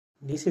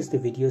This is the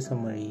video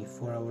summary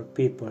for our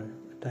paper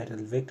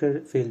titled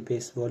Vector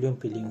Field-Based Volume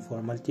Peeling for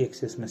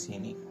Multi-Axis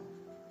Machining.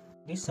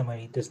 This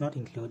summary does not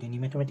include any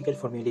mathematical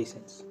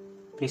formulations.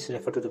 Please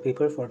refer to the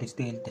paper for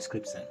detailed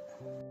description.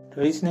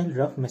 Traditional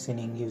rough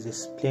machining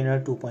uses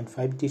planar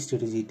 2.5D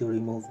strategy to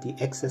remove the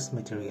excess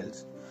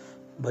materials,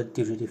 but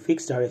due to the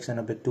fixed direction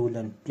of the tool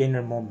and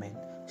planar movement,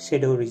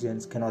 shadow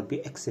regions cannot be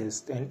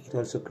accessed and it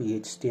also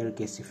creates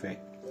staircase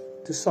effect.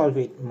 To solve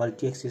it,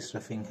 multi-axis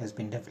roughing has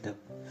been developed,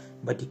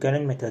 but the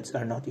current methods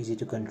are not easy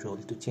to control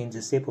to change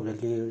the shape of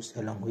the layers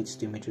along which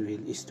the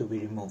material is to be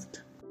removed.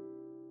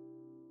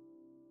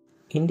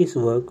 In this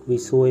work, we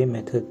show a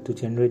method to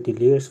generate the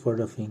layers for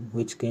roughing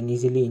which can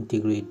easily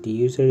integrate the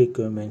user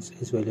requirements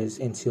as well as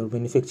ensure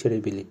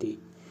manufacturability.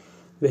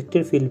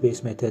 Vector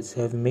field-based methods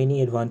have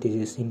many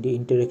advantages in the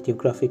interactive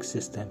graphics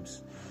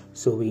systems,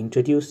 so we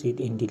introduce it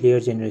in the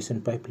layer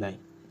generation pipeline.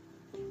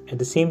 At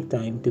the same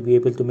time, to be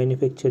able to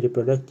manufacture a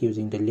product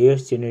using the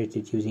layers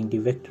generated using the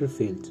vector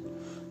fields,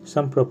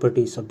 some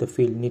properties of the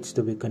field needs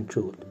to be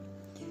controlled.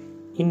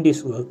 In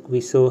this work,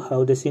 we show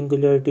how the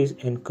singularities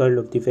and curl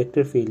of the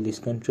vector field is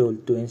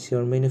controlled to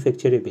ensure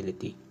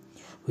manufacturability,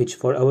 which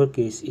for our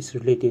case is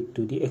related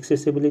to the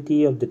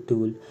accessibility of the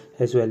tool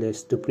as well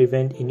as to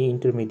prevent any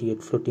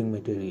intermediate floating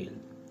material.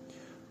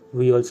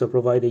 We also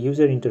provide a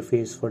user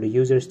interface for the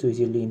users to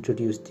easily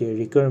introduce their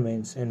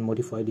requirements and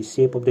modify the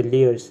shape of the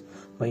layers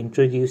by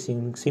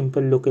introducing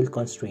simple local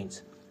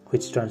constraints,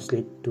 which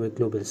translate to a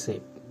global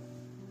shape.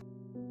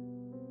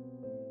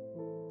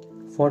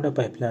 For the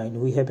pipeline,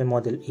 we have a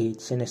model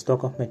H and a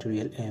stock of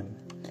material M.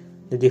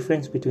 The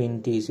difference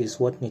between these is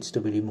what needs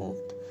to be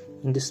removed.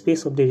 In the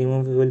space of the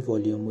removable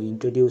volume, we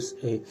introduce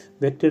a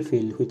vector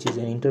field which is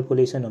an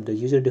interpolation of the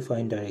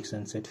user-defined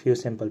directions at few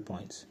sample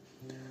points.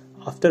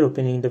 After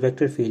opening the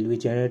vector field, we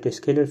generate a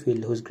scalar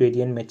field whose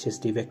gradient matches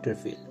the vector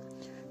field.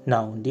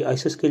 Now, the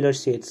isoscalar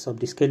shades of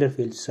the scalar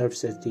field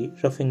serves as the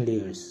roughing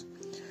layers.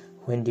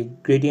 When the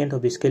gradient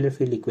of the scalar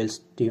field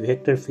equals the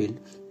vector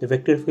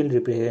field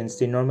represents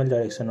the normal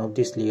direction of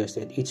these layers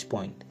at each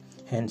point,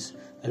 hence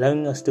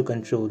allowing us to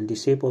control the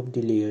shape of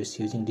the layers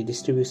using the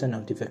distribution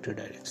of the vector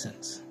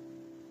directions.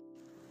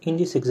 In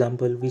this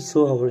example, we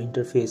show our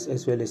interface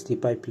as well as the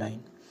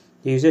pipeline.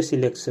 The user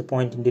selects a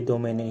point in the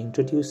domain and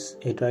introduces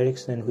a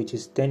direction which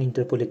is then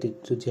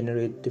interpolated to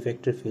generate the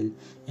vector field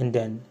and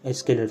then a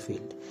scalar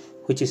field,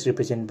 which is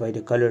represented by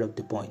the color of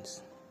the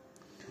points.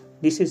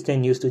 This is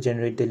then used to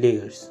generate the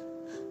layers,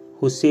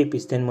 whose shape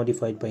is then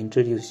modified by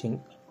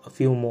introducing a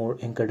few more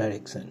anchor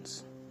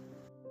directions.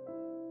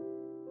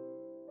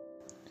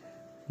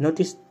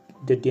 Notice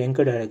that the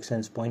anchor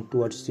directions point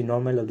towards the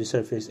normal of the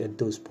surface at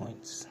those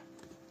points.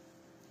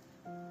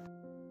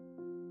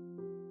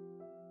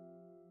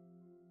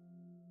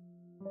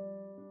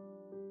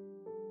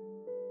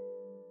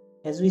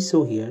 As we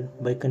show here,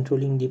 by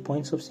controlling the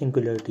points of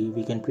singularity,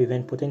 we can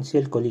prevent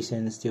potential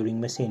collisions during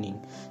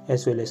machining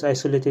as well as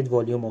isolated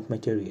volume of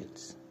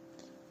materials.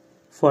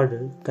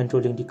 Further,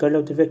 controlling the curl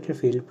of the vector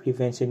field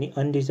prevents any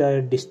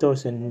undesired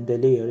distortion in the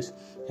layers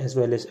as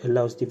well as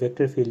allows the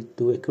vector field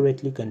to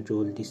accurately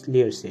control this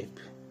layer shape.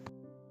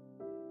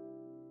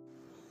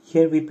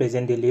 Here we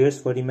present the layers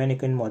for the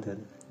Mannequin model.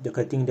 The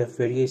cutting depth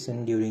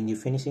variation during the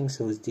finishing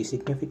shows the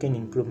significant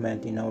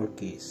improvement in our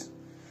case.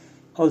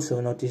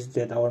 Also notice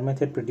that our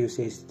method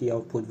produces the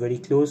output very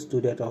close to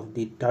that of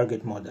the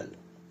target model.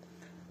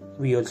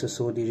 We also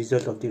show the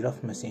result of the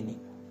rough machining.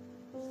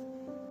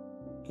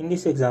 In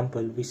this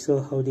example, we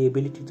show how the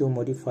ability to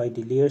modify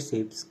the layer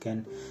shapes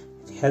can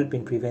help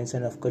in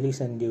prevention of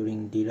collision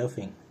during the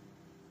roughing.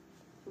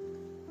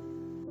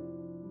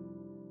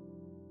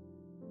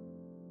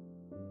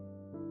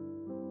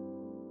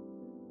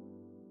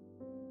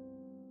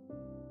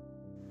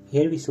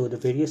 Here we show the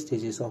various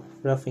stages of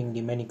roughing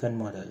the Mannequin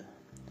model.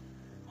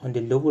 On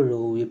the lower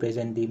row, we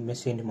present the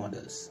machined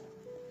models,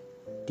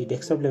 the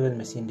desktop level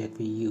machine that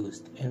we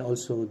used, and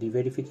also the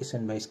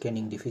verification by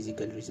scanning the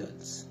physical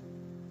results.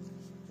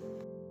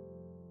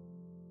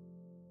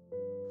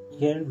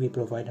 Here we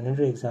provide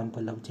another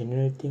example of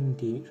generating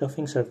the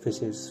roughing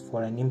surfaces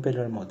for an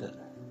impeller model.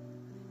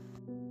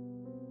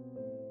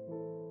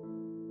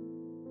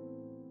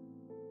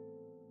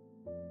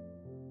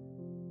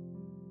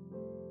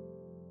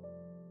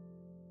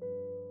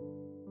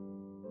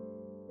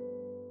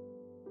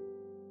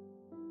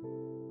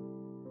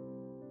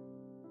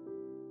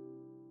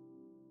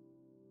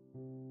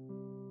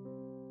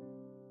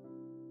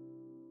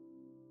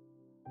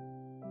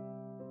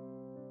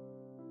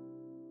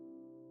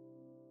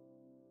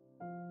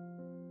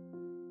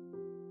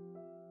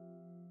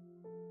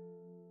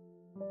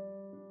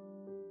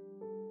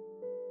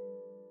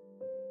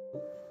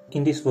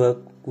 In this work,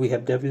 we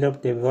have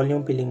developed a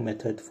volume peeling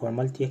method for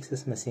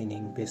multi-axis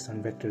machining based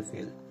on vector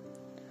field.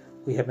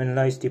 We have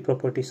analyzed the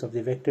properties of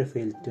the vector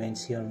field to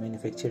ensure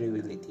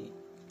manufacturability.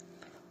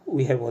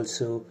 We have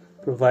also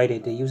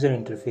provided a user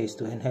interface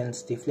to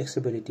enhance the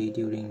flexibility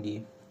during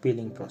the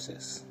peeling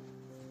process.